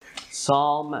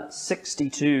Psalm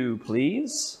 62,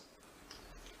 please.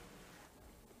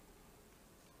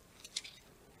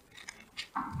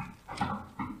 All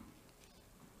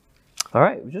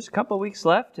right, just a couple of weeks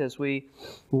left as we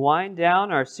wind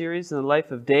down our series in the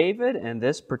life of David and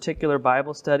this particular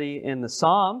Bible study in the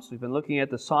Psalms. We've been looking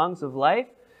at the songs of life,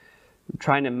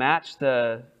 trying to match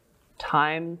the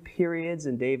time periods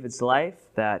in David's life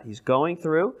that he's going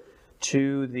through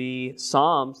to the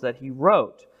Psalms that he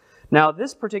wrote. Now,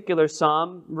 this particular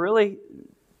psalm really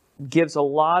gives a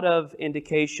lot of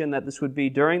indication that this would be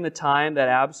during the time that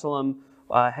Absalom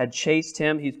had chased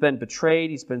him. He's been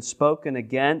betrayed. He's been spoken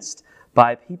against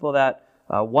by people that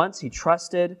once he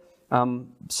trusted.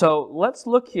 So let's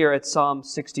look here at Psalm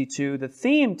 62. The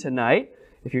theme tonight,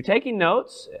 if you're taking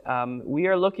notes, we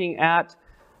are looking at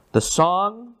the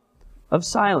Song of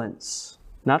Silence.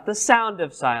 Not the sound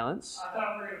of silence. I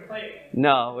thought we were going to play it.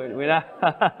 No, we're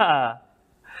not.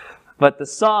 But the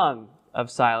Song of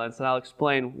Silence, and I'll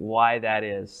explain why that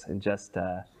is in just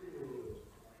a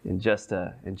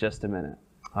minute.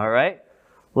 All right.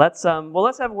 Let's have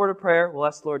a word of prayer. We'll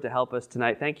ask the Lord to help us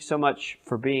tonight. Thank you so much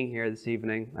for being here this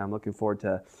evening. I'm looking forward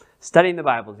to studying the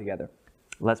Bible together.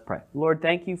 Let's pray. Lord,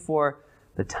 thank you for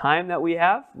the time that we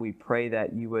have. We pray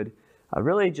that you would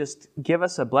really just give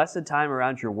us a blessed time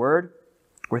around your word.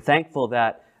 We're thankful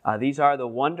that these are the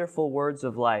wonderful words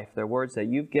of life. They're words that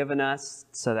you've given us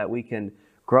so that we can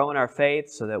grow in our faith,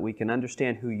 so that we can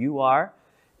understand who you are.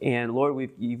 And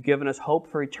Lord, you've given us hope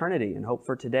for eternity and hope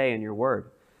for today in your word.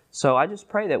 So I just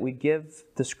pray that we give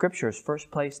the Scriptures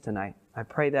first place tonight. I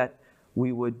pray that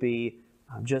we would be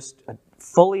just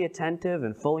fully attentive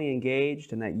and fully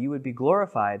engaged, and that you would be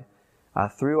glorified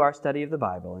through our study of the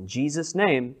Bible. In Jesus'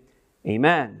 name,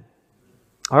 amen.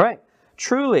 All right.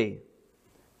 Truly,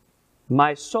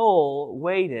 my soul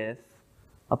waiteth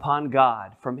upon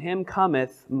God. From him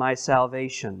cometh my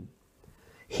salvation.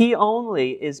 He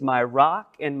only is my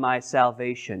rock and my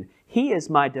salvation. He is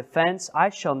my defense. I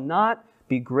shall not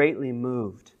be greatly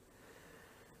moved.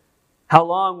 How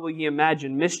long will ye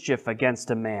imagine mischief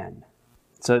against a man?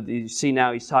 So you see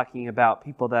now he's talking about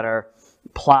people that are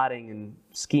plotting and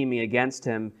scheming against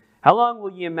him. How long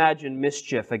will ye imagine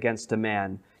mischief against a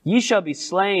man? Ye shall be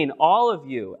slain, all of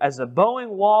you. As a bowing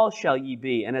wall shall ye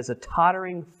be, and as a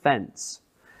tottering fence.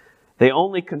 They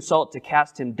only consult to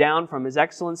cast him down from his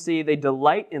excellency. They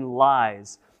delight in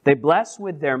lies. They bless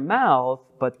with their mouth,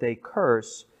 but they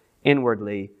curse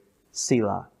inwardly.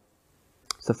 Selah.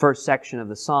 It's the first section of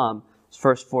the psalm. It's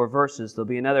first 4 verses. There'll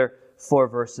be another 4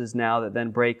 verses now that then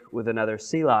break with another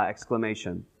Selah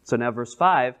exclamation. So now verse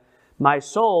 5, my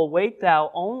soul, wait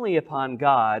thou only upon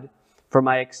God, for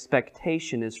my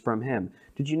expectation is from him.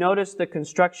 Did you notice the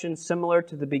construction similar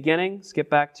to the beginning? Skip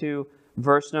back to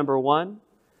verse number 1.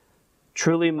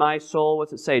 Truly my soul,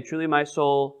 what's it say? Truly my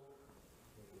soul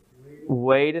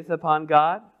waiteth upon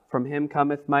God. From him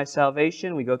cometh my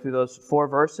salvation. We go through those 4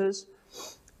 verses.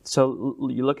 So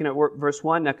you're looking at verse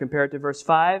 1. Now compare it to verse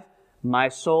 5. My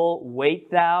soul, wait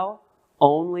thou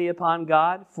only upon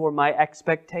God for my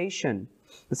expectation.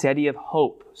 That's the idea of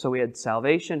hope. So we had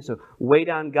salvation. So wait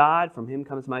on God. From him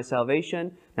comes my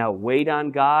salvation. Now wait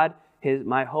on God.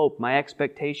 My hope, my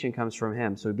expectation comes from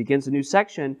him. So he begins a new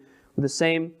section with the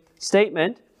same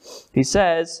statement. He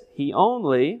says, he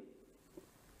only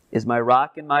is my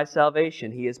rock and my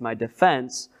salvation. He is my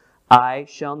defense. I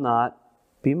shall not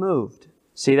be moved.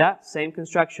 See that? Same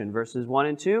construction. Verses 1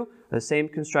 and 2, the same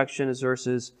construction as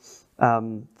verses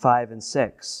 5 and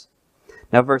 6.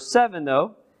 Now verse 7,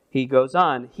 though, he goes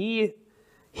on. In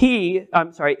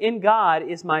God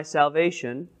is my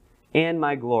salvation and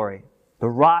my glory. The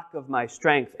rock of my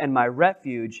strength and my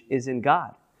refuge is in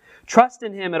God. Trust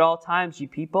in him at all times, ye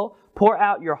people. Pour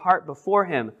out your heart before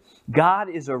him. God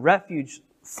is a refuge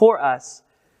for us,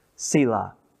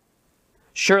 Selah.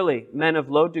 Surely men of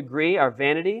low degree are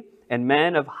vanity, and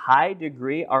men of high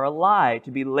degree are a lie,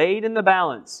 to be laid in the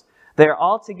balance. They are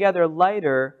altogether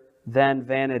lighter than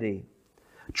vanity.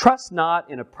 Trust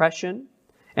not in oppression,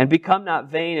 and become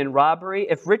not vain in robbery.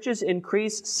 If riches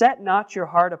increase, set not your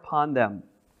heart upon them.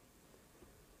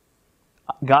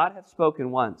 God hath spoken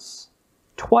once.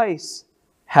 Twice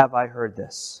have I heard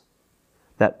this,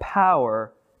 that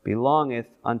power belongeth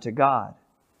unto God.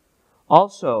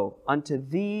 Also unto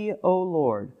thee, O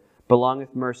Lord,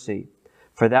 belongeth mercy,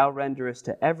 for thou renderest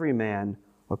to every man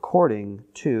according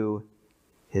to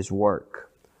his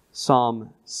work.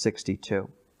 Psalm 62.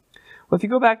 Well, if you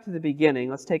go back to the beginning,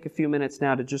 let's take a few minutes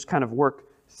now to just kind of work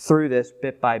through this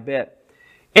bit by bit.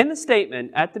 In the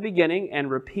statement at the beginning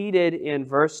and repeated in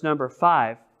verse number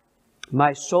 5,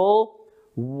 my soul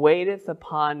waiteth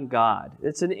upon God.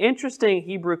 It's an interesting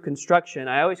Hebrew construction.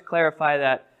 I always clarify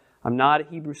that I'm not a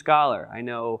Hebrew scholar. I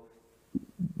know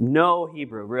no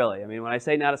Hebrew, really. I mean, when I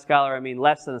say not a scholar, I mean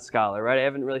less than a scholar, right? I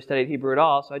haven't really studied Hebrew at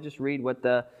all, so I just read what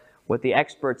the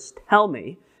experts tell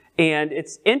me. And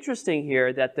it's interesting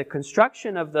here that the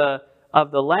construction of the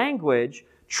language,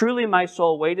 truly my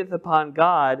soul waiteth upon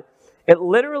God, it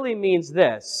literally means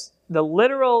this. The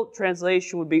literal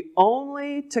translation would be,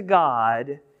 only to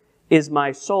God is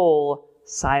my soul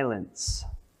silence.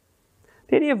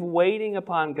 The idea of waiting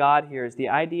upon God here is the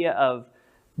idea of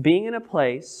being in a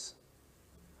place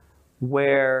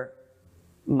where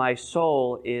my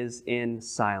soul is in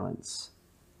silence.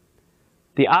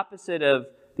 The opposite of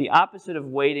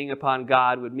waiting upon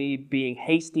God would be being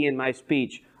hasty in my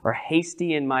speech or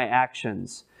hasty in my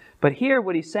actions. But here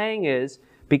what he's saying is,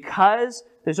 because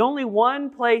there's only one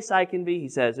place I can be, he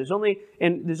says, there's only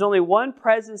one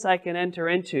presence I can enter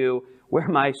into where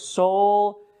my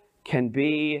soul can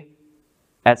be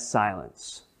at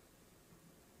silence.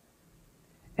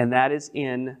 And that is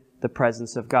in the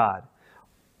presence of God.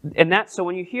 And so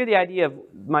when you hear the idea of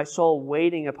my soul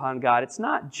waiting upon God, it's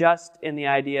not just in the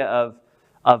idea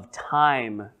of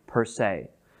time per se.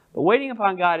 But waiting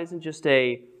upon God isn't just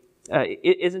a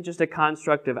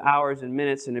construct of hours and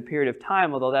minutes in a period of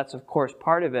time, although that's of course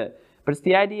part of it. But it's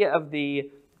the idea of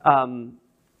the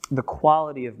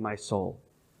quality of my soul,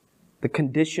 the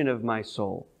condition of my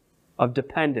soul, of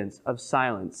dependence, of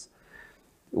silence.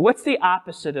 What's the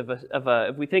opposite of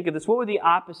if we think of this, what would the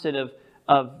opposite of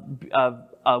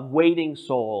a waiting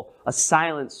soul, a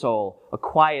silent soul, a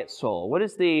quiet soul?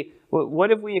 What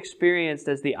have we experienced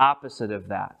as the opposite of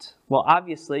that? Well,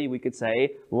 obviously we could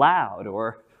say loud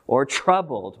or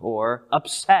troubled or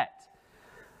upset.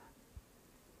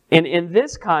 And in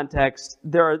this context,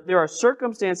 there are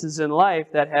circumstances in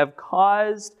life that have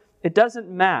caused, it doesn't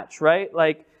match, right?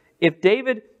 Like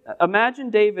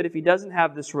imagine David if he doesn't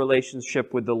have this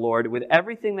relationship with the Lord, with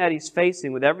everything that he's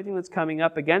facing, with everything that's coming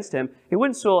up against him. He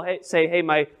wouldn't say, hey,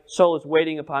 my soul is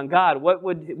waiting upon God. What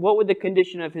would the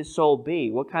condition of his soul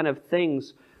be? What kind of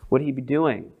things would he be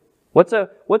doing?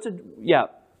 Yeah.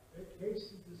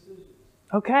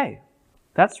 Okay,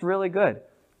 that's really good.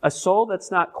 A soul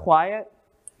that's not quiet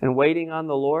and waiting on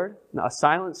the Lord, a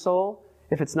silent soul,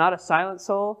 if it's not a silent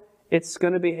soul, it's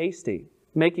going to be hasty,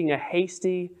 making a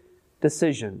hasty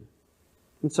decision.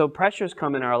 And so pressures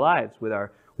come in our lives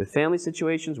with family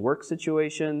situations, work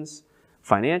situations,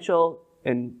 financial,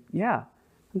 and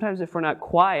sometimes if we're not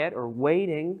quiet or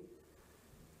waiting,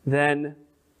 then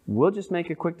we'll just make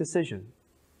a quick decision.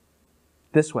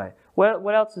 This way.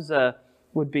 What else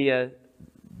would be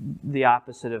the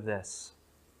opposite of this?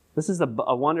 This is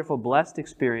a wonderful, blessed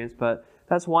experience, but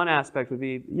that's one aspect would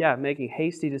be, making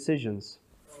hasty decisions.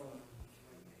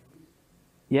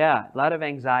 Yeah, a lot of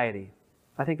anxiety.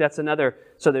 I think that's another.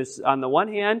 So there's, on the one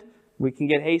hand, we can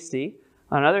get hasty.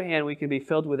 On the other hand, we can be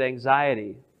filled with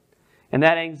anxiety. And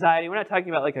that anxiety, we're not talking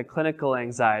about like a clinical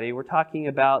anxiety. We're talking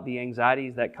about the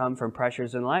anxieties that come from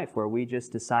pressures in life where we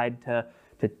just decide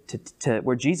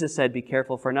where Jesus said, be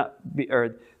careful for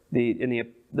the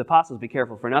apostles, be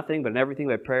careful for nothing, but in everything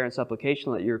by prayer and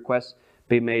supplication, let your requests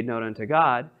be made known unto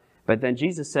God. But then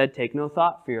Jesus said, take no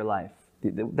thought for your life.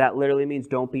 That literally means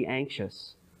don't be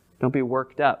anxious. Don't be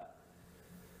worked up.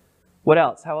 What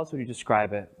else? How else would you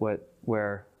describe it?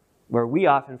 Where we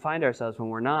often find ourselves when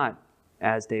we're not,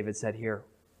 as David said here,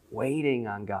 waiting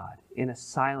on God in a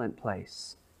silent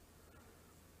place.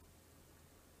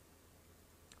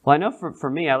 Well, I know for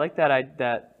me, I like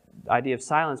that idea of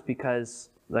silence because,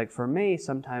 like, for me,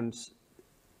 sometimes,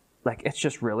 like, it's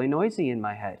just really noisy in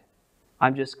my head.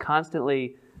 I'm just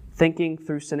constantly thinking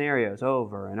through scenarios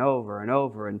over and over and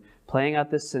over and playing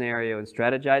out this scenario and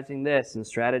strategizing this and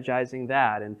strategizing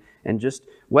that and just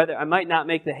whether I might not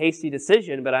make the hasty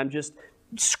decision, but I'm just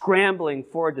scrambling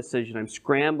for a decision. I'm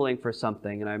scrambling for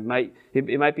something, and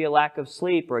it might be a lack of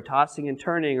sleep or a tossing and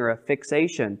turning or a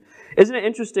fixation. Isn't it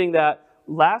interesting that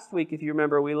last week, if you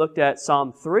remember, we looked at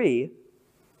Psalm 3.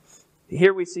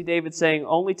 Here we see David saying,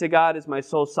 only to God is my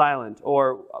soul silent,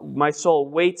 or my soul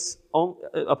waits,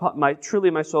 truly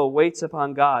my soul waits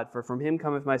upon God, for from him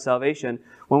cometh my salvation.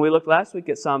 When we looked last week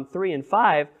at Psalm 3 and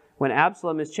 5, when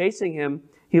Absalom is chasing him,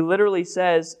 he literally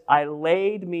says, I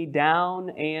laid me down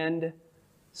and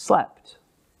slept.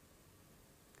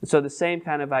 And so the same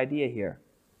kind of idea here.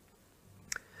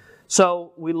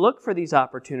 So we look for these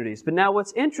opportunities. But now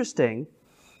what's interesting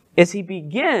is he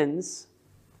begins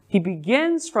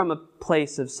from a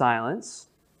place of silence.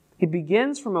 He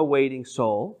begins from a waiting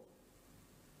soul.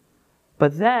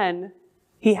 But then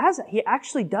he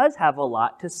actually does have a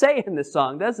lot to say in this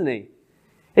song, doesn't he?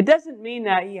 It doesn't mean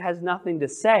that he has nothing to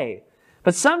say.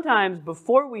 But sometimes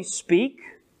before we speak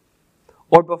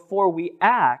or before we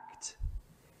act,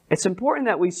 It's important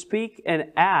that we speak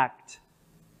and act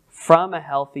from a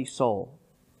healthy soul,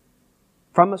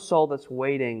 from a soul that's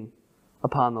waiting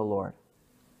upon the Lord.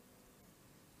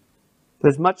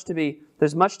 There's much to be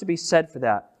said for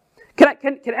that. Can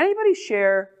anybody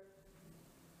share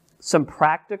some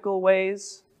practical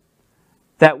ways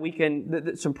that we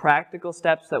can, some practical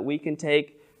steps that we can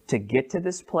take to get to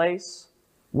this place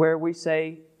where we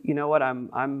say, you know what,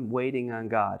 I'm waiting on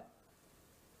God?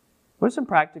 What are some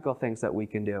practical things that we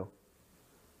can do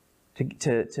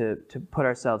to put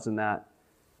ourselves in that,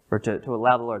 or to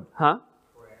allow the Lord?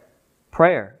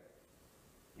 Prayer.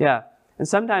 Yeah. And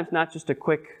sometimes not just a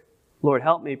quick, Lord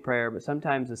help me prayer, but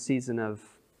sometimes a season of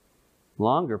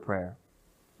longer prayer,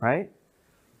 right?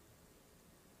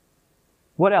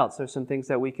 What else are some things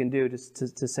that we can do just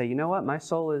to say, you know what, my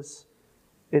soul is,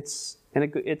 it's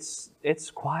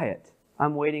quiet.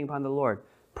 I'm waiting upon the Lord.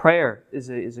 Prayer is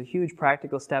a huge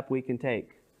practical step we can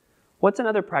take. What's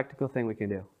another practical thing we can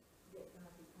do?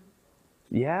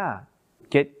 Yeah.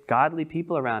 Get godly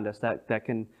people around us that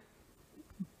can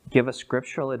give us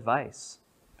scriptural advice.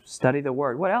 Study the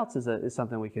Word. What else is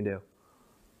something we can do?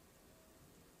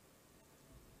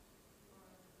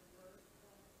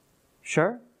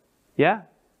 Sure. Yeah.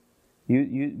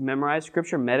 You memorize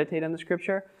Scripture, meditate on the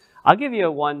Scripture. I'll give you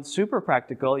one super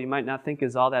practical you might not think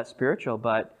is all that spiritual,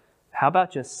 but how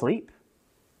about just sleep?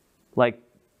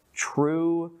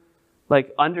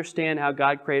 Understand how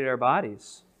God created our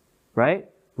bodies, right?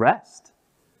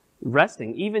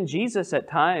 Resting. Even Jesus at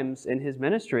times in his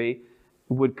ministry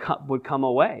would come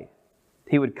away.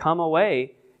 He would come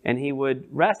away and he would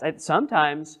rest.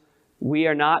 Sometimes we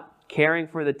are not caring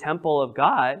for the temple of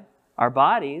God, our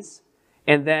bodies,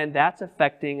 and then that's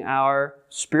affecting our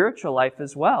spiritual life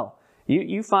as well.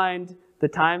 You find the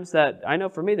times that, I know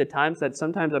for me, the times that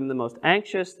sometimes I'm the most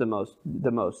anxious, the most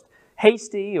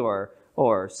hasty or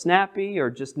snappy, or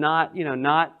just not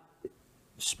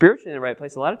spiritually in the right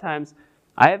place. A lot of times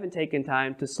I haven't taken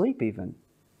time to sleep even,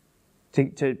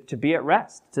 to be at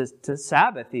rest, to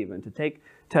Sabbath even, to take.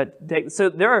 So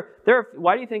there are.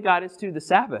 Why do you think God instituted the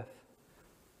Sabbath?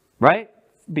 Right?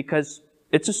 Because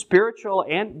it's a spiritual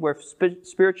and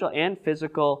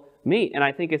physical meet. And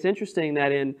I think it's interesting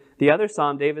that in the other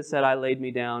psalm, David said, "I laid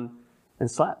me down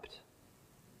and slept."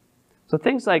 So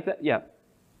things like that. Yeah.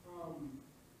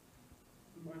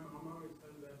 My mom always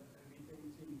says that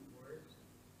everything seems worse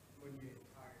when you're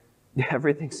tired. Yeah,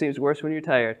 everything seems worse when you're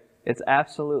tired. It's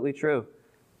absolutely true.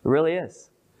 It really is.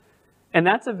 And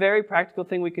that's a very practical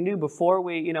thing we can do before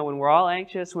we, when we're all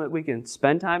anxious, we can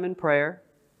spend time in prayer,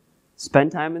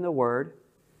 spend time in the Word,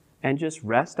 and just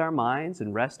rest our minds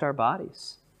and rest our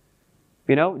bodies.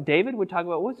 David would talk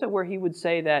about, what's it where he would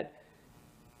say that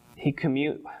he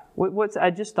commute? I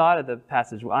just thought of the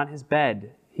passage. On his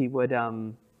bed, he would,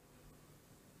 anybody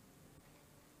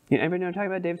know what I'm talking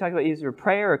about? David talked about either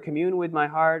prayer or commune with my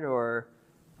heart, or,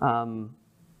 do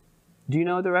you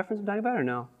know the reference I'm talking about or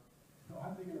no? No,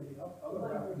 I'm thinking of the other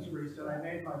reference where he said, I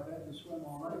made my bed to swim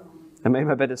all night. I made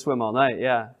my bed to swim all night,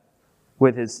 yeah.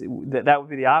 That would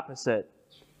be the opposite.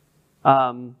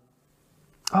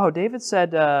 David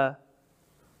said,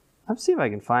 let's see if I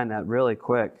can find that really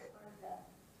quick.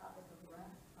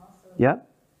 Yep.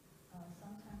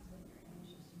 Sometimes when you're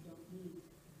anxious, you don't eat,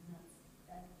 and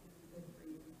that is good for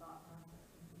your thought process.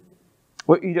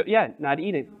 Not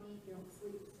eating. You don't eat, you don't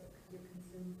sleep, so you're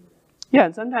consumed with it. Yeah,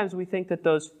 and sometimes we think that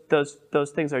those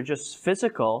things are just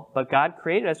physical, but God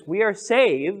created us. We are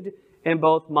saved in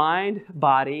both mind,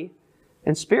 body,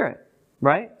 and spirit,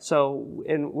 right? So,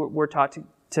 and we're taught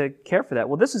to care for that.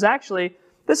 Well, this is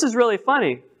really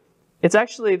funny. It's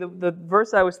actually, the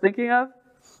verse I was thinking of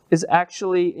is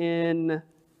actually in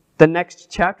the next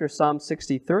chapter, Psalm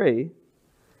 63.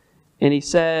 And he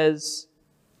says,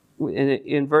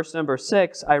 in verse number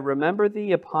 6, I remember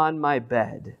thee upon my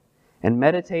bed, and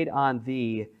meditate on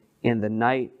thee in the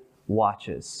night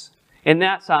watches. In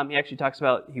that psalm, he actually talks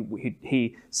about,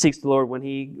 he seeks the Lord when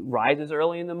he rises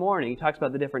early in the morning. He talks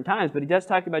about the different times, but he does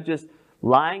talk about just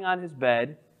lying on his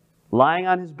bed,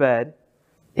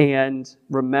 and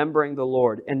remembering the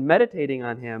Lord, and meditating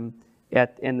on him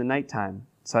in the nighttime.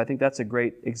 So I think that's a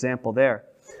great example there.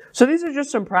 So these are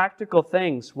just some practical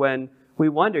things when we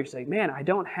wonder, say, man, I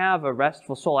don't have a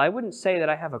restful soul. I wouldn't say that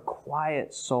I have a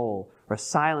quiet soul, or a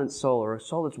silent soul, or a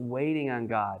soul that's waiting on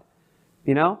God.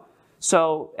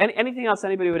 So anything else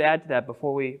anybody would add to that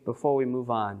before we move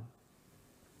on?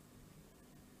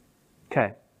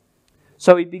 Okay.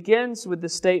 So he begins with the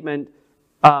statement,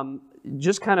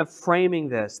 just kind of framing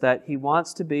this, that he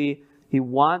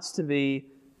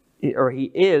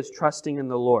is trusting in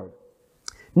the Lord.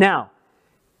 Now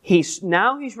he's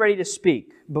ready to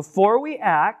speak. Before we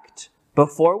act,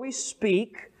 before we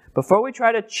speak, before we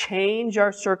try to change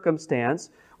our circumstance,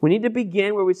 we need to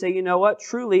begin where we say, you know what?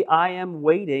 Truly, I am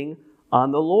waiting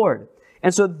on the Lord.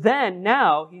 And so then,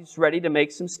 now, he's ready to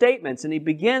make some statements. And he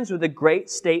begins with a great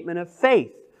statement of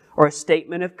faith or a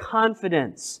statement of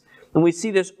confidence. And we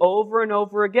see this over and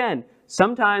over again.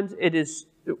 Sometimes it is,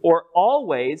 or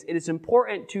always, it is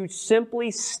important to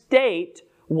simply state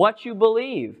what you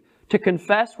believe, to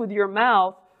confess with your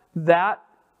mouth that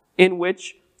in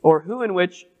which, or who in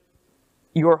which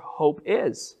your hope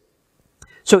is.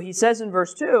 So he says in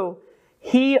verse 2,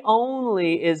 He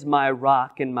only is my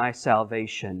rock and my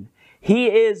salvation. He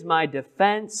is my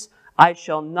defense. I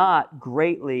shall not be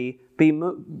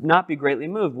greatly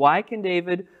moved. Why can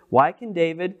David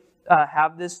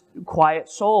have this quiet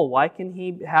soul? Why can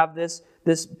he have this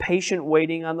patient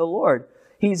waiting on the Lord?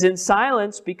 He's in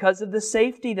silence because of the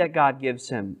safety that God gives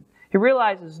him. He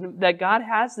realizes that God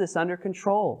has this under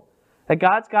control, that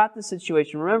God's got the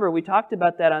situation. Remember, we talked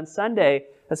about that on Sunday,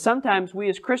 that sometimes we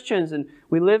as Christians, and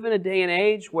we live in a day and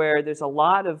age where there's a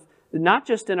lot of, not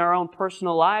just in our own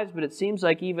personal lives, but it seems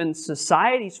like even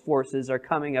society's forces are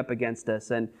coming up against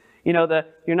us. And,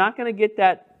 you're not going to get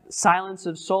that silence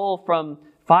of soul from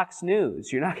Fox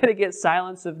News. You're not going to get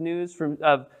silence of news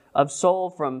of soul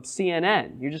from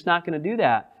CNN. You're just not going to do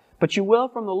that. But you will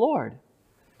from the Lord.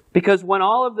 Because when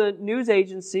all of the news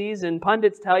agencies and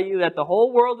pundits tell you that the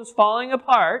whole world is falling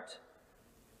apart,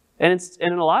 and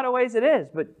in a lot of ways it is,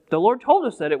 but the Lord told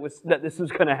us that this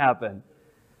was going to happen.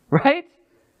 Right?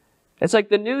 It's like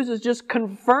the news is just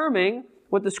confirming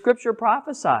what the Scripture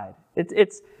prophesied.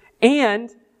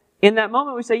 And in that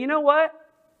moment we say, you know what?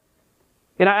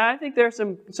 And I think there are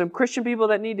some Christian people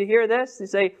that need to hear this. They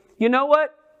say, you know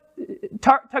what?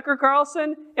 Tucker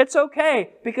Carlson, it's okay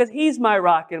because he's my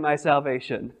rock and my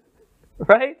salvation.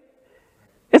 Right?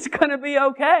 It's going to be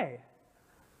okay.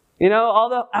 All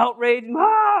the outrage.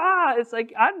 It's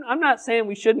like, I'm not saying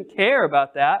we shouldn't care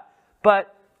about that,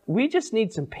 but we just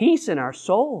need some peace in our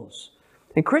souls.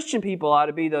 And Christian people ought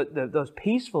to be those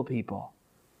peaceful people.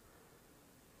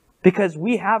 Because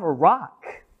we have a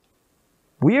rock.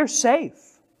 We are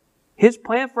safe. His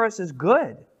plan for us is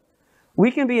good.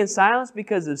 We can be in silence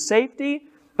because of safety,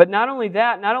 but not only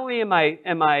that, not only am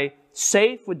I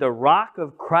safe with the rock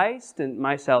of Christ and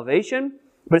my salvation,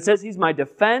 but it says He's my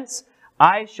defense.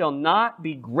 I shall not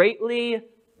be greatly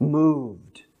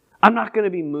moved. I'm not going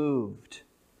to be moved.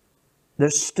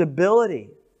 There's stability.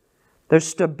 There's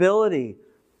stability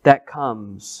that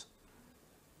comes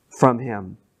from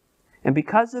Him. And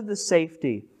because of the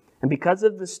safety and because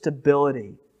of the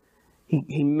stability,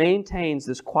 He maintains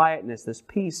this quietness, this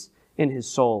peace in his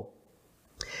soul.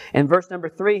 In verse number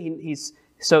 3,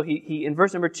 in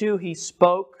verse number 2, he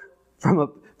spoke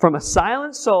from a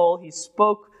silent soul. He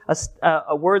spoke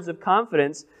words of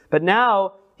confidence, but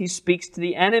now he speaks to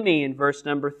the enemy in verse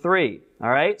number 3. All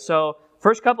right, so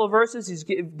first couple of verses, he's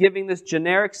giving this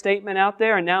generic statement out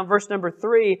there, and now in verse number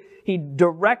 3, he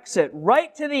directs it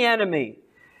right to the enemy,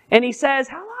 and he says,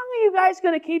 "How long are you guys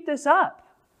going to keep this up?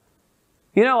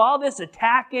 All this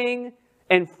attacking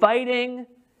and fighting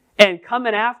and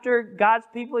coming after God's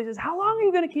people." He says, how long are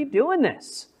you going to keep doing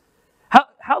this?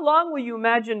 How long will you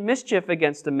imagine mischief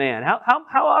against a man? How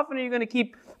often are you going to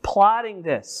keep plotting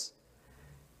this?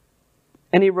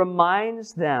 And he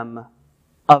reminds them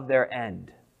of their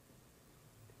end.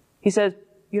 He says,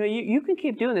 you can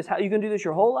keep doing this. You can do this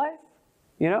your whole life.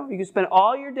 You can spend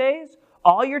all your days,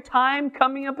 all your time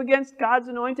coming up against God's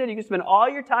anointed. You can spend all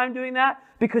your time doing that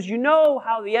because you know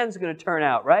how the end's going to turn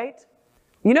out, right?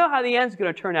 You know how the end's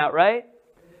going to turn out, right?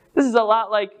 This is a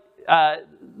lot like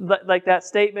that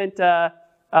statement,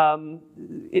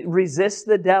 resist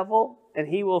the devil and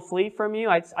he will flee from you.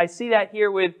 I see that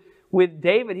here with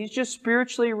David. He's just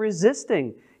spiritually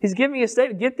resisting. He's giving a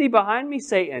statement, "Get thee behind me,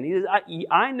 Satan." He says,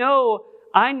 I know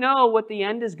what the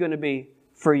end is going to be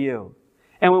for you.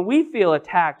 And when we feel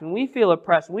attacked, when we feel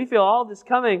oppressed, when we feel all this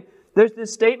coming, there's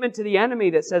this statement to the enemy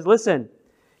that says, "Listen,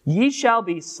 ye shall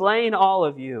be slain all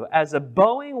of you. As a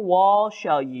bowing wall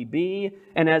shall ye be,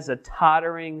 and as a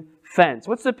tottering fence."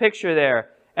 What's the picture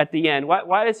there at the end?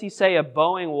 Why does he say a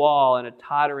bowing wall and a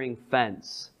tottering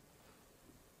fence?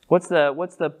 What's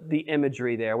the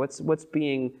imagery there? What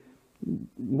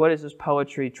is this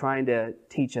poetry trying to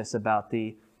teach us about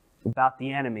the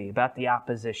enemy, about the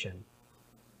opposition?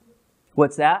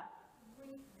 What's that?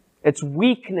 It's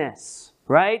weakness,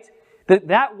 right?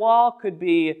 That wall could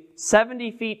be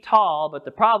 70 feet tall, but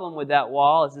the problem with that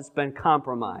wall is it's been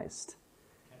compromised.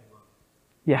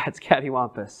 Yeah, it's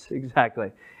cattywampus,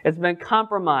 exactly. It's been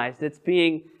compromised. It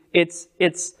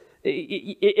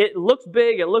looks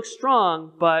big, it looks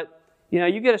strong, but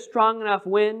you get a strong enough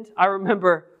wind. I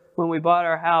remember when we bought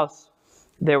our house,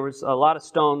 there was a lot of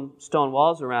stone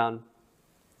walls around,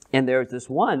 and there was this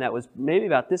one that was maybe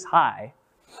about this high,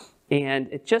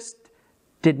 and it just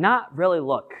did not really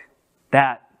look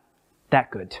that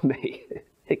good to me.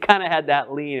 It kind of had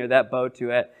that lean or that bow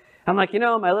to it. I'm like,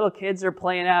 my little kids are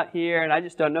playing out here, and I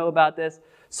just don't know about this.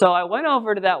 So I went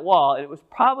over to that wall, and it was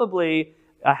probably,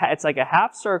 it's like a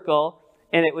half circle,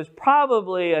 and it was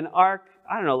probably an arc,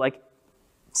 I don't know, like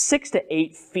 6 to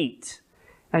 8 feet.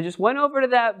 And I just went over to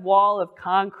that wall of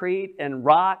concrete and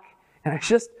rock, and I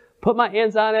just put my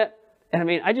hands on it, and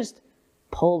I just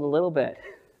pulled a little bit,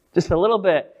 just a little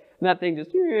bit, and that thing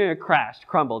just crashed,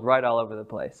 crumbled right all over the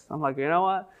place. I'm like, you know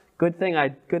what? Good thing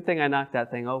I knocked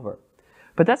that thing over.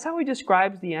 But that's how he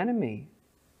describes the enemy.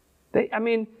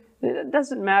 It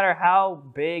doesn't matter how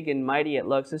big and mighty it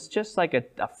looks. It's just like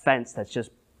a fence that's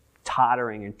just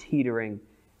tottering and teetering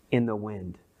in the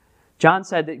wind. John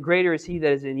said that greater is he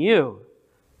that is in you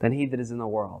than he that is in the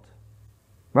world.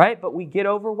 Right? But we get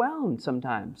overwhelmed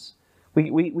sometimes.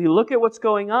 We look at what's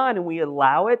going on and we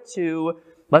allow it to,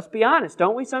 let's be honest,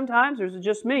 don't we sometimes? Or is it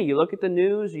just me? You look at the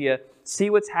news, you see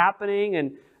what's happening,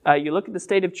 and you look at the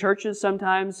state of churches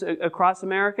sometimes across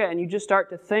America, and you just start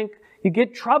to think, you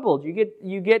get troubled,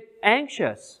 you get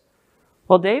anxious.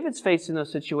 Well, David's facing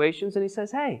those situations, and he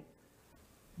says, hey,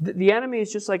 the enemy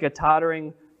is just like a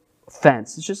tottering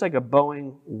fence. It's just like a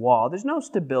bowing wall. There's no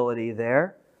stability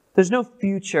there. There's no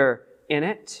future in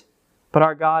it. But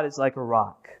our God is like a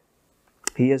rock.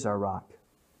 He is our rock.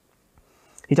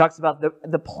 He talks about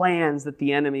the plans that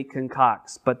the enemy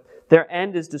concocts, but their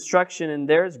end is destruction, and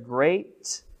there's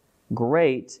great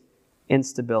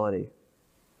instability.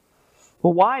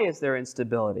 Well, why is there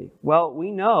instability? Well, we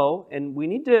know, and we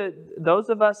need to, those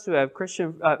of us who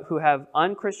have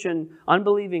unchristian,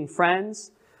 unbelieving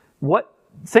friends,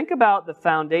 think about the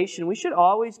foundation. We should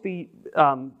always be,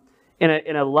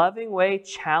 in a loving way,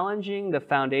 challenging the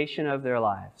foundation of their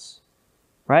lives.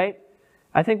 Right?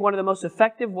 I think one of the most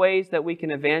effective ways that we can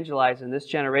evangelize in this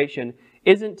generation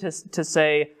isn't to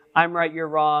say, I'm right, you're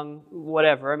wrong,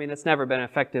 whatever. That's never been an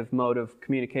effective mode of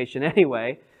communication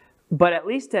anyway. But at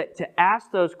least to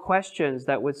ask those questions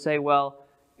that would say, well,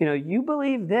 you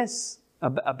believe this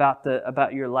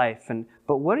about your life,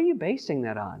 but what are you basing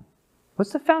that on?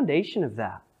 What's the foundation of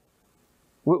that?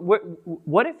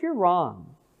 What if you're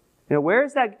wrong? Where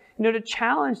is that? To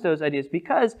challenge those ideas,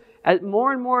 because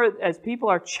more and more as people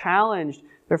are challenged,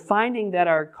 they're finding that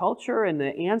our culture and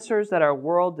the answers that our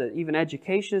world, that even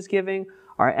education is giving,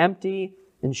 are empty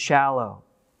and shallow.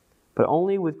 But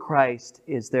only with Christ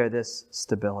is there this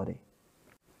stability.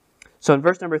 So in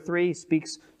verse number 3, he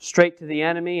speaks straight to the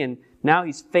enemy, and now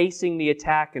he's facing the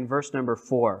attack in verse number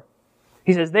 4.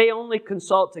 He says, they only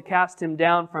consult to cast him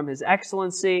down from his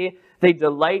excellency. They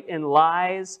delight in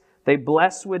lies. They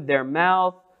bless with their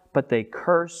mouth, but they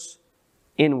curse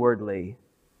inwardly.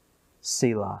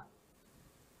 Selah.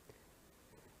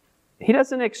 He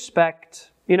doesn't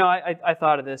expect, I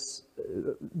thought of this,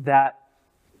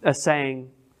 a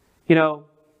saying,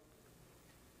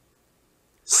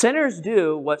 sinners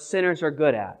do what sinners are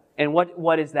good at. And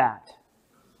what is that?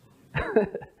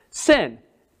 Sin.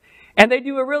 And they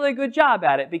do a really good job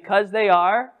at it because they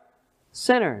are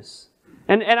sinners.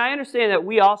 And I understand that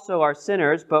we also are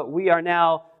sinners, but we are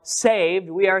now saved.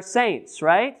 We are saints,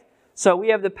 right? So we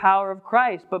have the power of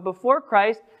Christ. But before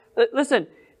Christ, listen,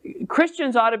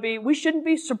 Christians we shouldn't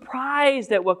be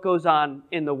surprised at what goes on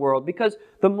in the world, because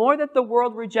the more that the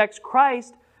world rejects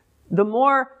Christ, the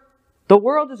more the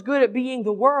world is good at being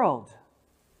the world.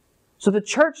 So the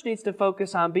church needs to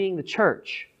focus on being the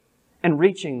church and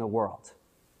reaching the world.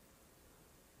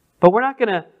 But we're not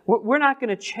going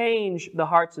to change the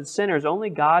hearts of sinners.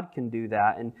 Only God can do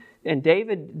that. And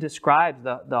David describes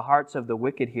the hearts of the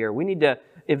wicked here. We need to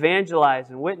evangelize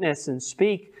and witness and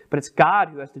speak, but it's God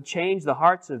who has to change the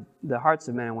hearts of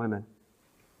men and women.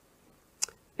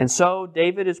 And so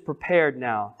David is prepared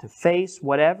now to face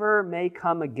whatever may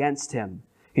come against him.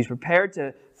 He's prepared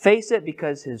to face it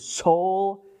because his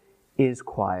soul is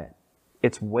quiet.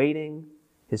 It's waiting.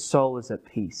 His soul is at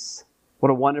peace. What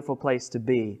a wonderful place to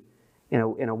be in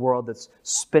a world that's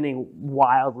spinning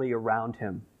wildly around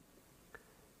him.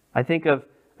 I think of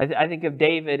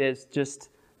David as just,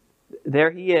 there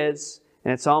he is,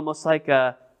 and it's almost like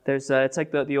it's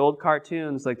like the old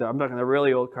cartoons, I'm talking the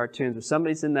really old cartoons, where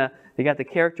somebody's they got the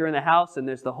character in the house, and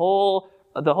there's the whole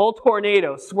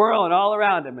tornado swirling all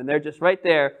around him, and they're just right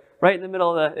there, right in the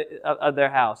middle of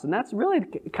their house. And that's really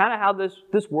kind of how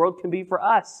this world can be for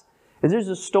us. Is there's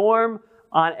a storm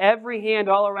on every hand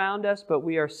all around us, but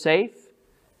we are safe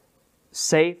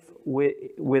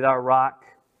with our rock,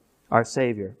 our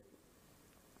Savior.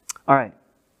 All right.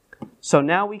 So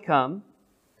now we come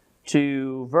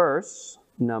to verse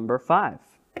number 5.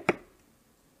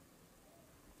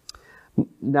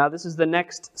 Now this is the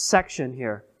next section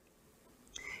here.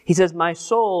 He says, "My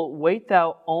soul, wait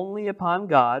thou only upon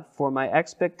God, for my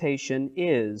expectation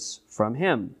is from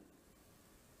Him."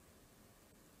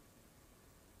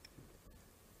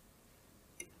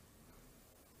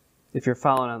 If you're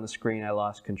following on the screen, I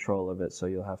lost control of it, so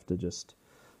you'll have to just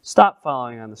stop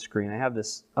following on the screen. I have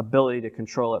this ability to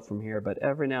control it from here, but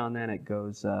every now and then it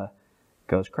goes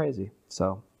crazy.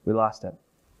 So we lost it.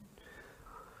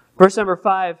 Verse number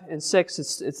 5 and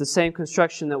 6, it's the same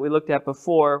construction that we looked at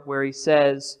before, where he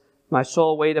says, "My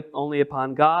soul wait only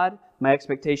upon God, my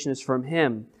expectation is from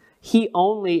Him. He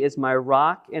only is my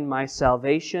rock and my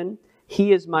salvation.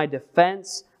 He is my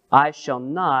defense. I shall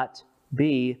not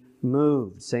be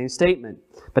moved." Same statement.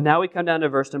 But now we come down to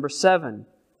verse number 7.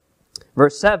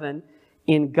 Verse 7,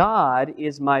 "In God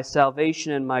is my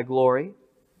salvation and my glory.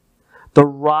 The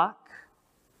rock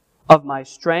of my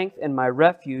strength and my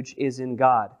refuge is in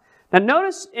God." Now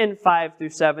notice in 5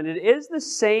 through 7, it is the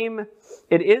same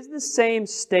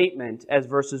statement as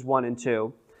verses 1 and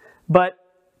 2, but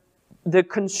the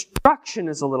construction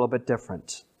is a little bit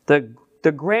different. The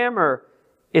grammar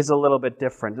is a little bit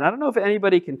different. And I don't know if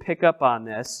anybody can pick up on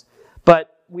this,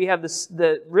 but we have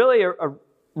really a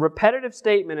repetitive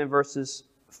statement in verses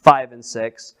 5 and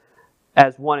 6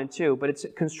 as 1 and 2, but it's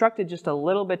constructed just a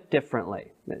little bit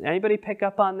differently. Anybody pick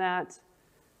up on that?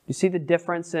 You see the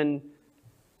difference in...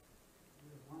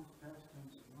 One's past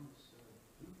tense, one's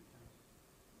future tense.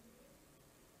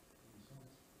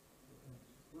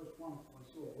 Verse 1, my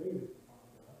soul waiteth upon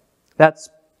God. That's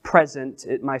present.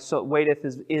 My soul waiteth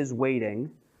is waiting.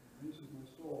 And this is my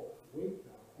soul, wait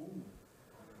thou only upon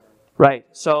God. Right.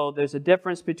 So there's a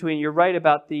difference between, you're right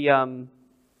about the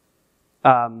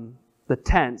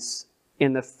tense.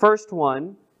 In the first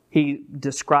one, he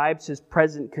describes his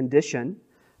present condition.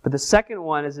 But the second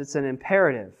one is it's an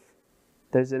imperative.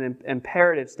 There's an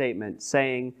imperative statement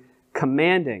saying,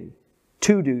 commanding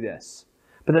to do this.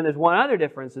 But then there's one other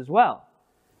difference as well.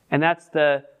 And that's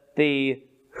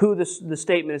who the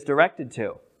statement is directed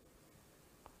to.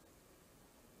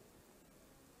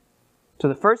 So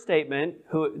the first statement,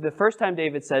 the first time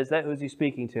David says that, who's he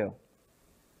speaking to?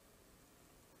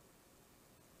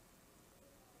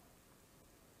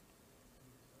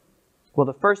 Well,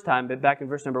 the first time, but back in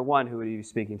verse number 1, who would he be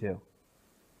speaking to?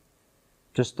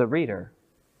 Just the reader,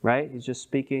 right? He's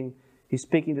speaking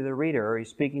to the reader, or he's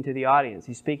speaking to the audience.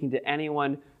 He's speaking to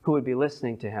anyone who would be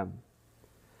listening to him,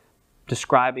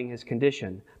 describing his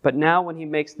condition. But now when he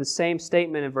makes the same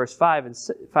statement in verse 5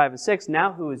 and 6,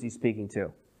 now who is he speaking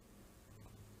to?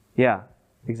 Yeah,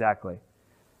 exactly.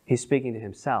 He's speaking to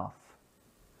himself.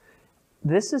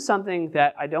 This is something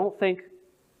that I don't think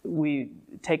we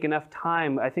take enough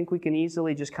time. I think we can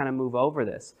easily just kind of move over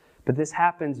this. But this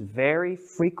happens very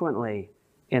frequently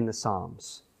in the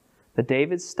Psalms. That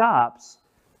David stops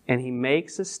and he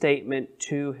makes a statement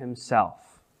to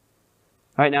himself.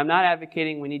 All right, now I'm not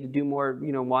advocating we need to do more,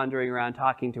 wandering around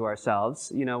talking to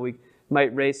ourselves. We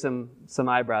might raise some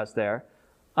eyebrows there.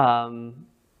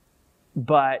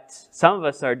 But some of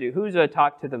us who's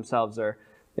talk to themselves or...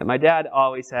 Yeah, my dad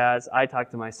always has. I talk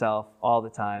to myself all the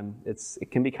time. It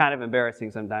can be kind of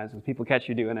embarrassing sometimes when people catch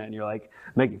you doing it and you're like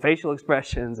making facial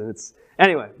expressions. And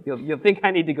anyway, you'll think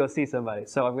I need to go see somebody.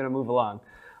 So I'm going to move along.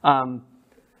 But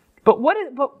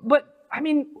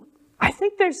I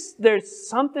think there's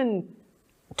something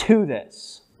to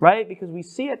this, right? Because we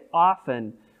see it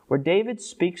often where David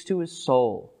speaks to his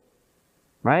soul,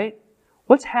 right?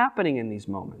 What's happening in these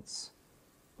moments?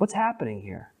 What's happening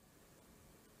here?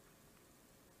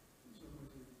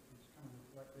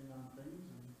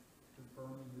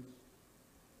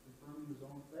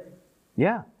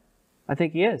 Yeah, I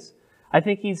think he is. I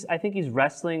think he's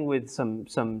wrestling with some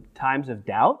times of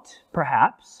doubt,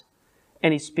 perhaps,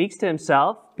 and he speaks to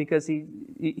himself because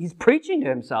he's preaching to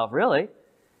himself. Really,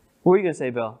 what were you going to say,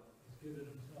 Bill? He's giving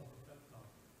himself a pep talk.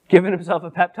 Giving himself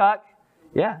a pep talk?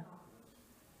 Yeah,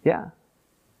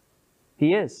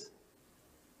 he is.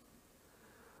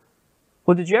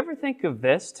 Well, did you ever think of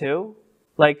this too?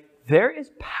 Like, there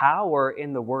is power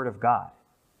in the Word of God,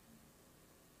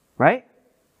 right?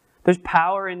 There's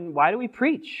power in, why do we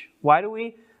preach? Why do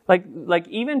we, like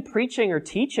even preaching or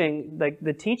teaching, like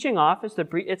the teaching office,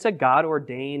 it's a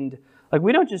God-ordained, like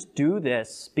we don't just do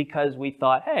this because we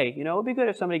thought, hey, it would be good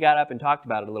if somebody got up and talked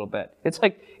about it a little bit. It's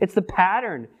the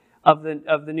pattern of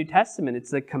the New Testament. It's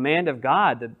the command of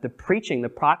God, the preaching, the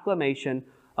proclamation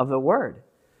of the Word.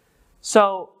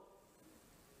 So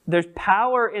there's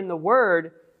power in the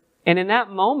Word, and in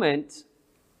that moment,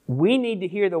 we need to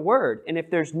hear the word. And if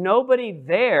there's nobody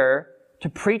there to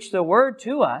preach the word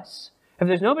to us, if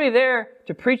there's nobody there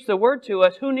to preach the word to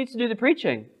us, who needs to do the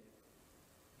preaching?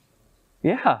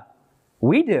 Yeah,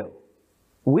 we do.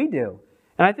 We do.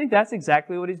 And I think that's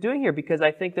exactly what he's doing here, because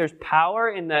I think there's power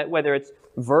in that, whether it's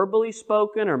verbally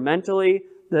spoken or mentally,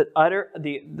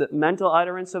 the mental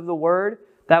utterance of the word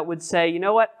that would say, you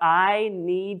know what? I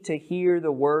need to hear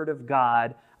the word of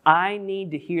God. I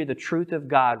need to hear the truth of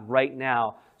God right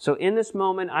now. So in this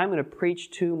moment, I'm going to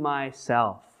preach to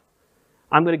myself.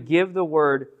 I'm going to give the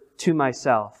word to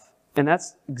myself. And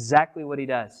that's exactly what he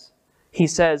does. He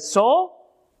says, soul,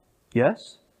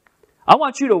 yes, I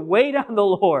want you to wait on the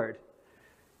Lord.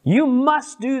 You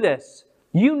must do this.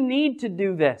 You need to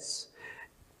do this.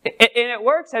 And it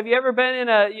works. Have you ever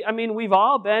been we've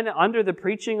all been under the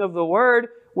preaching of the word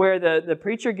where the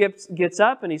preacher gets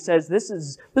up and he says, this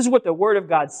is what the word of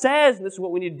God says, and this is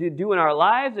what we need to do in our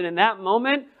lives. And in that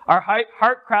moment, our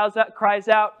heart cries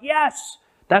out, yes,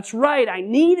 that's right. I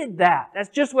needed that. That's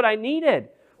just what I needed.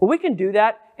 Well, we can do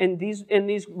that in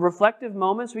these reflective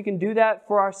moments. We can do that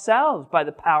for ourselves by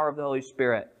the power of the Holy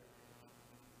Spirit.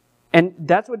 And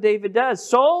that's what David does.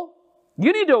 Soul,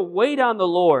 you need to wait on the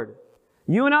Lord.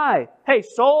 You and I, hey,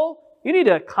 soul, you need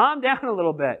to calm down a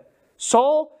little bit.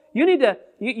 Soul, you need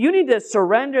to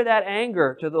surrender that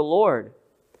anger to the Lord.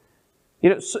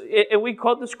 And we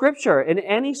quote the scripture. In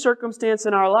any circumstance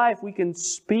in our life, we can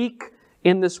speak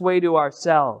in this way to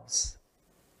ourselves.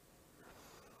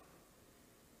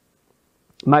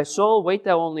 My soul, wait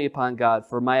thou only upon God,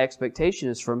 for my expectation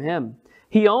is from Him.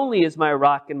 He only is my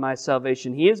rock and my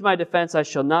salvation. He is my defense, I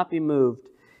shall not be moved.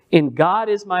 In God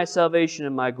is my salvation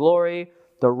and my glory.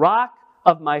 The rock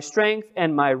of my strength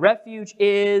and my refuge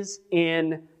is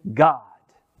in God.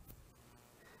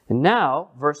 And now,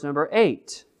 verse number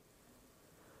 8.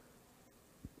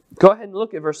 Go ahead and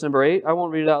look at verse number 8. I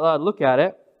won't read it out loud. Look at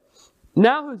it.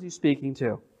 Now who's he speaking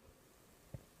to?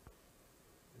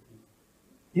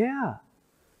 Yeah.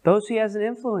 Those he has an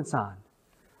influence on.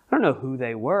 I don't know who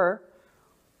they were,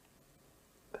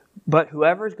 but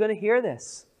whoever's going to hear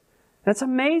this. That's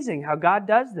amazing how God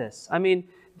does this. I mean,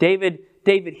 David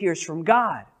hears from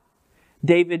God.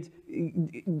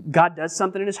 God does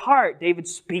something in his heart. David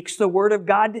speaks the word of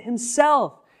God to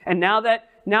himself. And now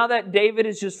that David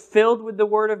is just filled with the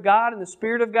word of God and the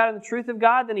Spirit of God and the truth of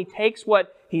God, then he takes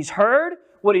what he's heard,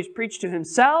 what he's preached to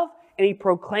himself, and he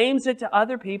proclaims it to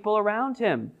other people around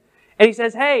him. And he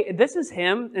says, hey, this is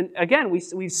him. And again,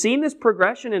 we've seen this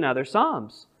progression in other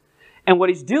Psalms. And what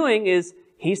he's doing is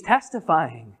he's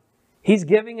testifying. He's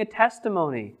giving a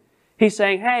testimony. He's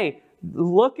saying, hey,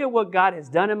 look at what God has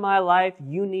done in my life.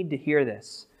 You need to hear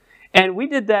this. And we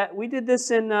did that. We did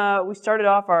this we started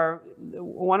off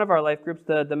one of our life groups,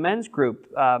 the men's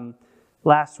group,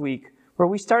 last week, where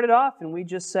we started off and we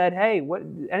just said, hey,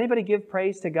 anybody give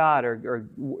praise to God or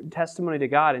testimony to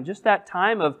God? And just that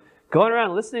time of going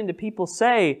around listening to people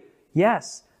say,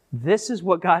 yes, this is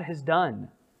what God has done.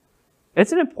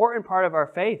 It's an important part of our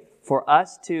faith for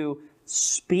us to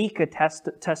speak a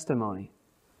testimony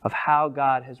of how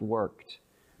God has worked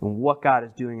and what God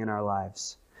is doing in our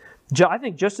lives. I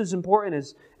think just as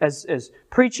important as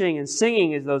preaching and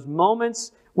singing is those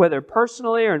moments, whether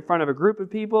personally or in front of a group of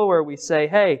people, where we say,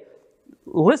 hey,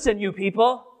 listen, you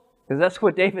people, because that's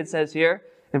what David says here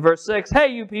in verse 6. Hey,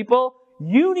 you people,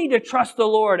 you need to trust the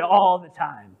Lord all the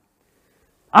time.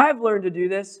 I've learned to do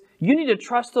this. You need to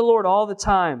trust the Lord all the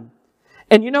time.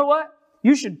 And you know what?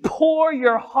 You should pour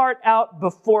your heart out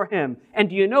before Him. And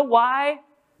do you know why?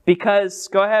 Because,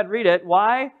 go ahead, read it.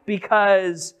 Why?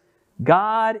 Because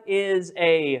God is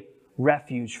a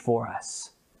refuge for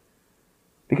us.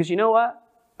 Because you know what?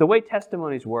 The way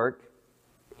testimonies work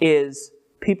is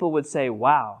people would say,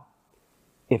 wow,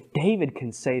 if David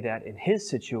can say that in his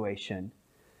situation,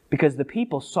 because the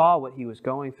people saw what he was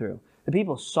going through. The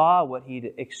people saw what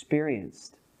he'd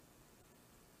experienced.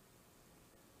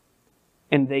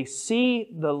 And they see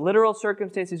the literal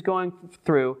circumstances he's going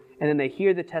through, and then they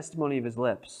hear the testimony of his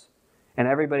lips. And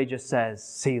everybody just says,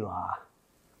 Selah.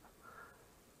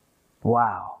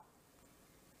 Wow.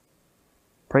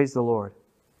 Praise the Lord.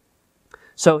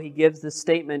 So he gives this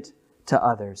statement to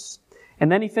others. And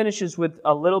then he finishes with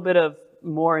a little bit of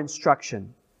more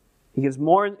instruction. He gives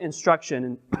more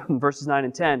instruction in verses 9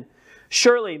 and 10.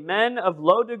 Surely men of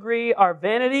low degree are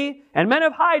vanity, and men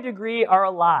of high degree are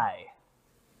a lie.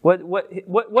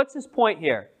 What's his point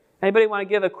here? Anybody want to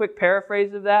give a quick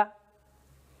paraphrase of that?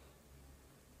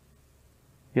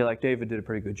 You're like, David did a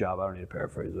pretty good job. I don't need to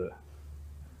paraphrase it.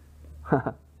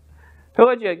 Who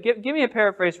would you give me a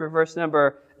paraphrase for verse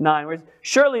number 9? Where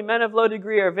surely men of low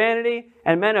degree are vanity,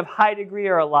 and men of high degree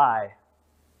are a lie.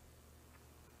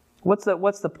 What's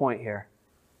the point here?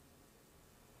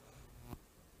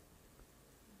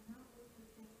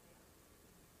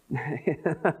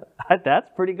 That's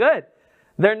pretty good.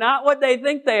 They're not what they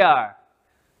think they are.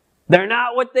 They're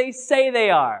not what they say they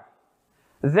are.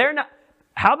 They're not.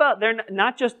 How about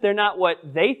they're not what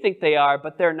they think they are,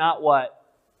 but they're not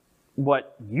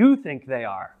what you think they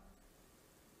are.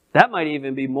 That might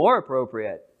even be more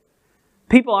appropriate.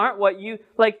 People aren't what you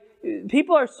like.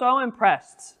 People are so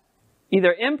impressed,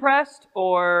 either impressed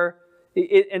or,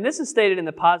 and this is stated in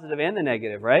the positive and the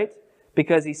negative, right?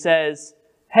 Because he says,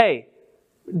 "Hey,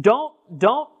 don't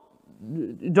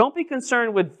be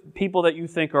concerned with people that you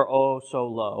think are oh so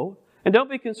low, and don't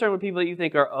be concerned with people that you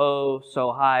think are oh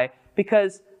so high,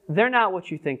 because they're not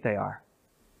what you think they are."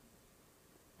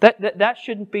 That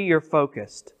shouldn't be your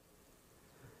focus.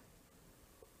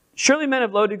 Surely men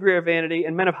of low degree are vanity,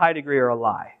 and men of high degree are a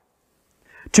lie.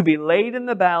 To be laid in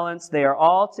the balance, they are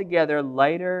altogether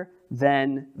lighter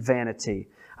than vanity.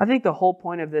 I think the whole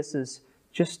point of this is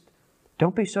just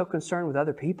don't be so concerned with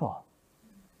other people.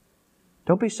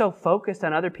 Don't be so focused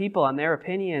on other people, on their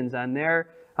opinions, on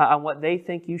what they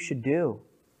think you should do.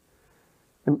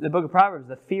 In the book of Proverbs,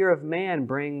 the fear of man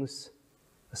brings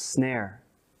a snare,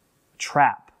 a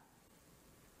trap.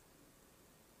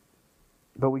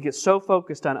 But we get so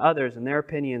focused on others and their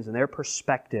opinions and their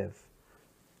perspective.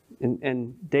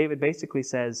 And David basically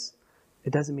says,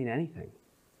 it doesn't mean anything.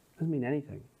 It doesn't mean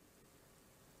anything.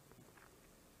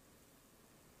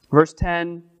 Verse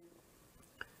 10,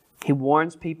 he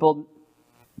warns people,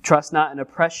 trust not in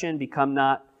oppression, become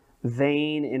not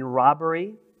vain in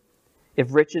robbery.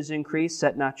 If riches increase,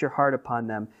 set not your heart upon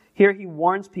them. Here he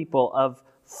warns people of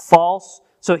false.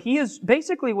 So he is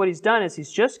basically what he's done is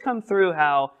he's just come through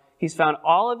how he's found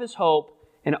all of his hope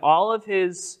and all of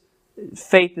his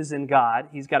faith is in God.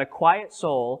 He's got a quiet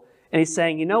soul. And he's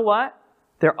saying, you know what?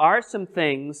 There are some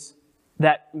things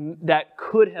that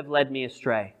could have led me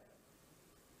astray.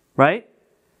 Right?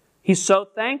 He's so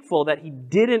thankful that he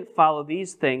didn't follow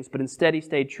these things, but instead he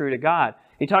stayed true to God.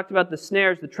 He talked about the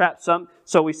snares, the traps.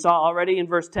 So we saw already in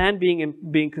verse 10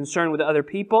 being concerned with other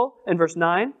people. In verse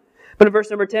 9. But in verse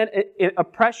number 10,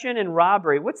 oppression and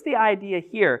robbery. What's the idea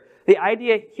here? The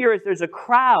idea here is there's a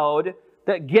crowd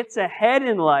that gets ahead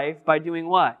in life by doing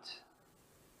what?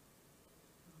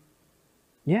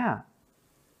 Yeah.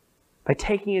 By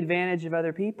taking advantage of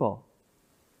other people.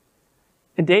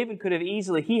 And David could have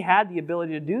easily, he had the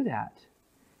ability to do that.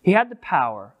 He had the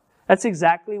power. That's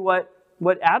exactly what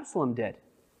Absalom did.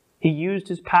 He used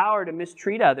his power to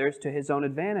mistreat others to his own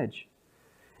advantage.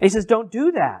 And he says, don't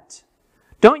do that.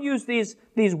 Don't use these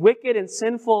wicked and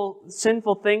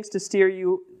sinful things to steer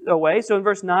you away. So in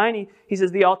verse 9, he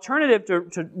says the alternative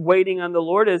to waiting on the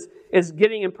Lord is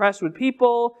getting impressed with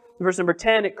people. In verse number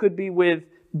 10, it could be with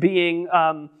being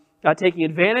taking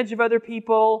advantage of other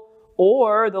people.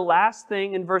 Or the last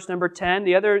thing in verse number 10,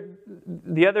 the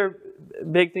other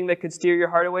big thing that could steer your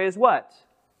heart away is what?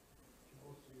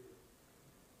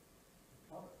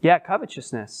 Yeah,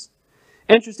 covetousness.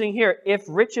 Interesting here, if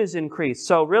riches increase.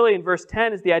 So really in verse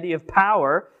 10 is the idea of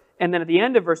power, and then at the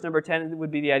end of verse number 10 would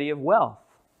be the idea of wealth.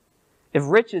 If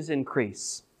riches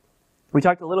increase. We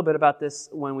talked a little bit about this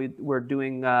when we were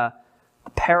doing the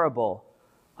parable,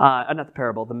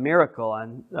 the miracle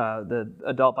on the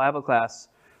adult Bible class.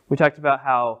 We talked about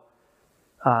how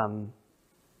all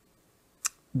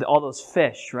those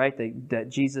fish, right, that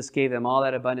Jesus gave them all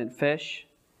that abundant fish.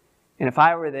 And if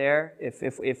I were there, if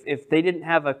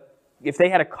they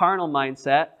had a carnal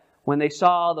mindset, when they saw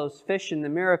all those fish in the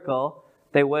miracle,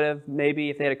 they would have maybe,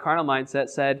 if they had a carnal mindset,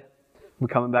 said, "We're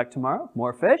coming back tomorrow,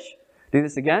 more fish, do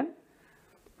this again."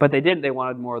 But they didn't. They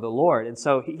wanted more of the Lord. And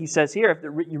so he says here, if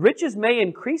the riches may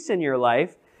increase in your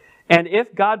life, and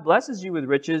if God blesses you with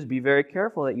riches, be very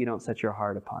careful that you don't set your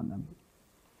heart upon them.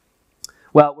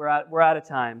 Well, we're out of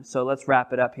time, so let's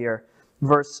wrap it up here.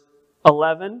 Verse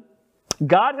 11,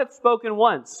 God hath spoken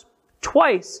once,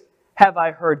 twice have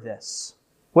I heard this.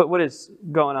 What is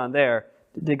going on there?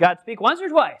 Did God speak once or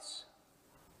twice?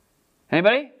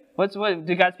 Anybody?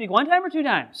 Did God speak one time or two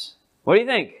times? What do you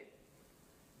think?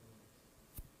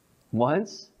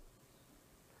 Once?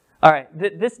 All right,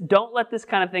 don't let this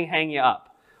kind of thing hang you up.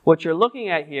 What you're looking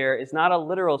at here is not a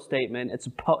literal statement, it's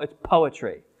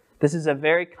poetry. This is a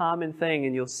very common thing,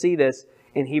 and you'll see this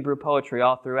in Hebrew poetry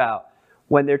all throughout.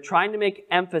 When they're trying to make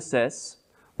emphasis,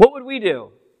 what would we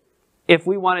do if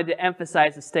we wanted to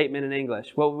emphasize a statement in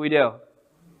English? What would we do?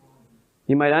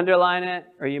 You might underline it,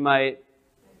 or you might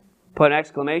put an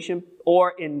exclamation,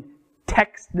 or in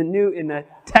the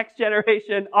text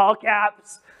generation, all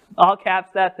caps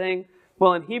that thing.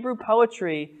 Well, in Hebrew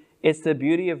poetry, it's the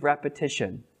beauty of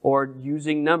repetition, or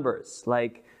using numbers,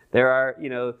 like There are,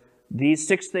 these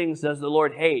 6 things does the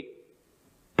Lord hate,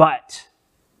 but,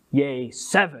 yea,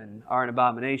 7 are an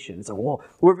abomination. It's like, well,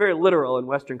 we're very literal in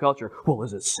Western culture. Well,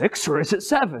 is it 6 or is it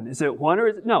 7? Is it 1 or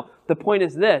is it... No, the point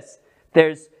is this.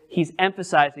 He's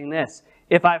emphasizing this.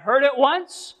 If I've heard it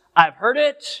once, I've heard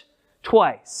it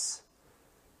twice.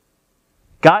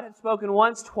 God had spoken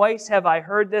once, twice have I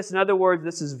heard this. In other words,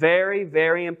 this is very,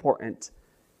 very important.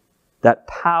 That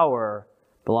power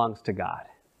belongs to God.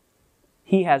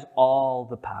 He has all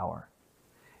the power.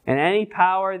 And any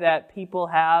power that people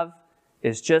have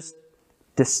is just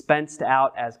dispensed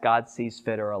out as God sees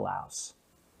fit or allows.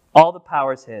 All the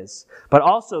power is His. But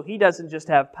also, He doesn't just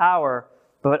have power,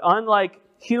 but unlike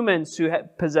humans who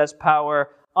possess power,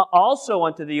 also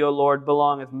unto Thee, O Lord,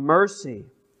 belongeth mercy.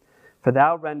 For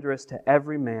Thou renderest to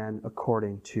every man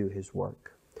according to his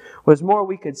work. Well, there's more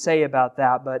we could say about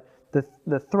that, but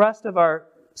the thrust of our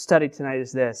study tonight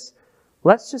is this.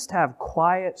 Let's just have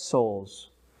quiet souls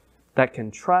that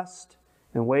can trust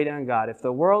and wait on God. If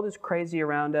the world is crazy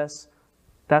around us,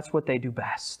 that's what they do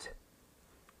best.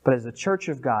 But as the church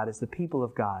of God, as the people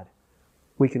of God,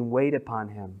 we can wait upon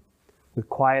Him with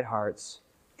quiet hearts,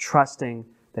 trusting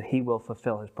that He will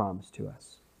fulfill His promise to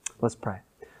us. Let's pray.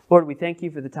 Lord, we thank You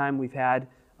for the time we've had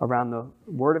around the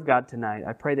Word of God tonight.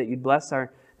 I pray that You'd bless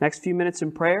our next few minutes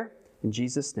in prayer. In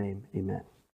Jesus' name, amen.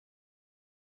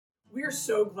 We are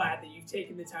so glad that you've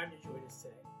taken the time to join us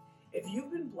today. If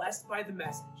you've been blessed by the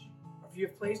message, or if you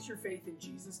have placed your faith in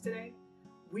Jesus today,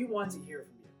 we want to hear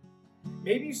from you.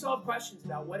 Maybe you still have questions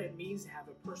about what it means to have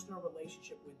a personal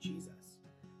relationship with Jesus.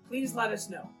 Please let us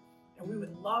know, and we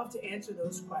would love to answer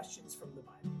those questions from the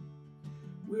Bible.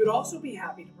 We would also be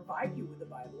happy to provide you with the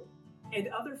Bible and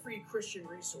other free Christian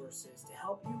resources to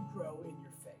help you grow in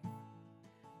your faith.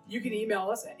 You can email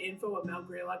us at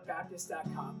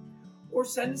info@mountgreylockbaptist.com or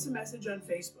send us a message on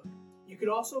Facebook. You could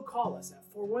also call us at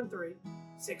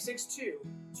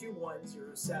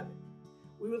 413-662-2107.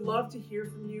 We would love to hear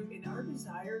from you, and our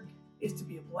desire is to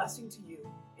be a blessing to you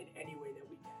in any way that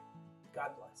we can.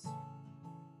 God bless.